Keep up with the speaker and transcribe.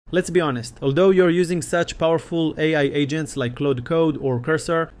Let's be honest, although you're using such powerful AI agents like Claude Code or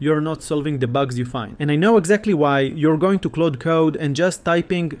Cursor, you're not solving the bugs you find. And I know exactly why. You're going to Claude Code and just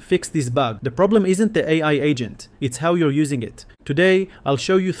typing "fix this bug." The problem isn't the AI agent, it's how you're using it. Today, I'll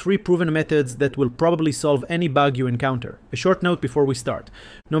show you 3 proven methods that will probably solve any bug you encounter. A short note before we start.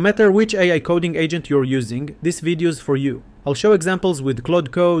 No matter which AI coding agent you're using, this video is for you. I'll show examples with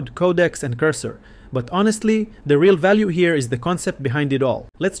Claude Code, Codex, and Cursor. But honestly, the real value here is the concept behind it all.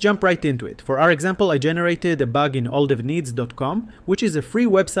 Let's jump right into it. For our example, I generated a bug in alldevneeds.com, which is a free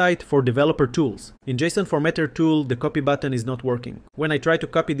website for developer tools. In JSON formatter tool, the copy button is not working. When I try to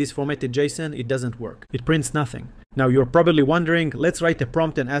copy this formatted JSON, it doesn't work. It prints nothing. Now you're probably wondering, let's write a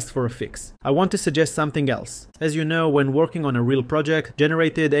prompt and ask for a fix. I want to suggest something else. As you know, when working on a real project,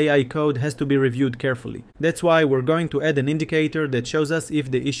 generated AI code has to be reviewed carefully. That's why we're going to add an indicator that shows us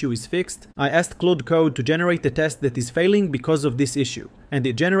if the issue is fixed. I asked Claude Code to generate a test that is failing because of this issue, and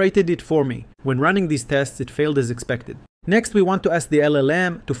it generated it for me. When running these tests, it failed as expected. Next, we want to ask the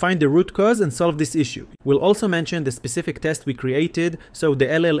LLM to find the root cause and solve this issue. We'll also mention the specific test we created, so the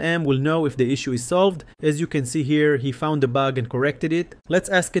LLM will know if the issue is solved. As you can see here, he found the bug and corrected it. Let's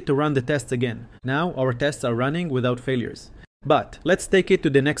ask it to run the tests again. Now, our tests are running without failures. But let's take it to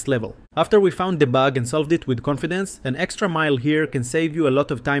the next level. After we found the bug and solved it with confidence, an extra mile here can save you a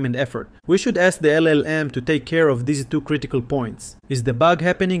lot of time and effort. We should ask the LLM to take care of these 2 critical points. Is the bug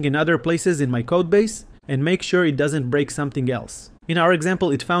happening in other places in my codebase? And make sure it doesn't break something else. In our example,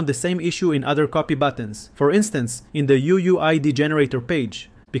 it found the same issue in other copy buttons. For instance, in the UUID generator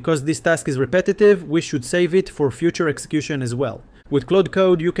page. Because this task is repetitive, we should save it for future execution as well. With Claude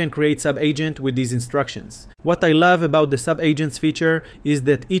Code, you can create sub-agent with these instructions. What I love about the sub-agents feature is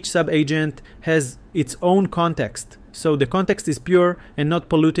that each sub-agent has its own context. So the context is pure and not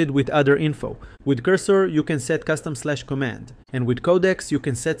polluted with other info. With Cursor, you can set custom/command. And with Codex, you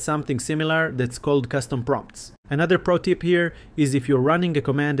can set something similar that's called custom prompts. Another pro tip here is if you're running a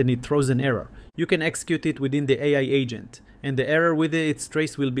command and it throws an error, you can execute it within the AI agent, and the error with its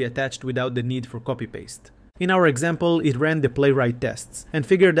trace will be attached without the need for copy-paste. In our example, it ran the playwright tests and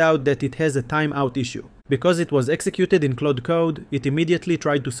figured out that it has a timeout issue. Because it was executed in Claude Code, it immediately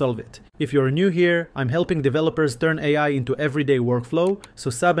tried to solve it. If you're new here, I'm helping developers turn AI into everyday workflow, so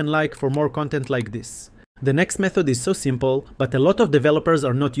sub and like for more content like this. The next method is so simple, but a lot of developers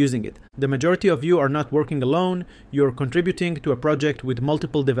are not using it. The majority of you are not working alone, you're contributing to a project with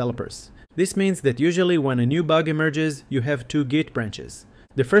multiple developers. This means that usually when a new bug emerges, you have 2 Git branches.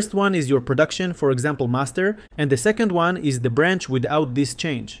 The first one is your production, for example master, and the second one is the branch without this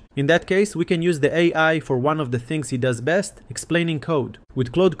change. In that case, we can use the AI for one of the things he does best, explaining code.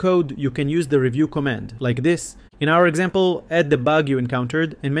 With Claude Code, you can use the review command, like this. In our example, add the bug you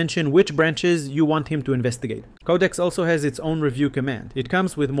encountered and mention which branches you want him to investigate. Codex also has its own review command. It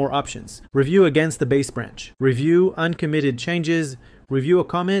comes with more options. Review against the base branch, review uncommitted changes, review a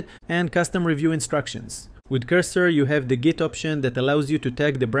commit, and custom review instructions. With Cursor, you have the Git option that allows you to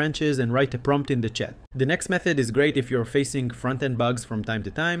tag the branches and write a prompt in the chat. The next method is great if you're facing front-end bugs from time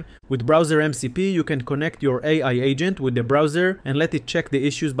to time. With Browser MCP, you can connect your AI agent with the browser and let it check the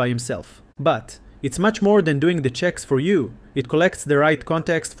issues by himself. But it's much more than doing the checks for you. It collects the right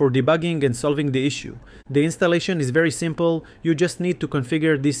context for debugging and solving the issue. The installation is very simple, you just need to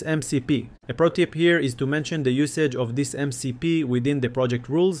configure this MCP. A pro tip here is to mention the usage of this MCP within the project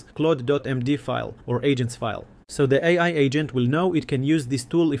rules, claude.md file or agents file. So the AI agent will know it can use this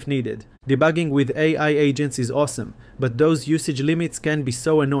tool if needed. Debugging with AI agents is awesome, but those usage limits can be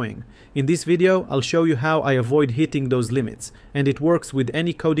so annoying. In this video, I'll show you how I avoid hitting those limits, and it works with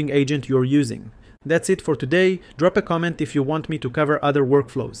any coding agent you're using. That's it for today. Drop a comment if you want me to cover other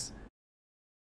workflows.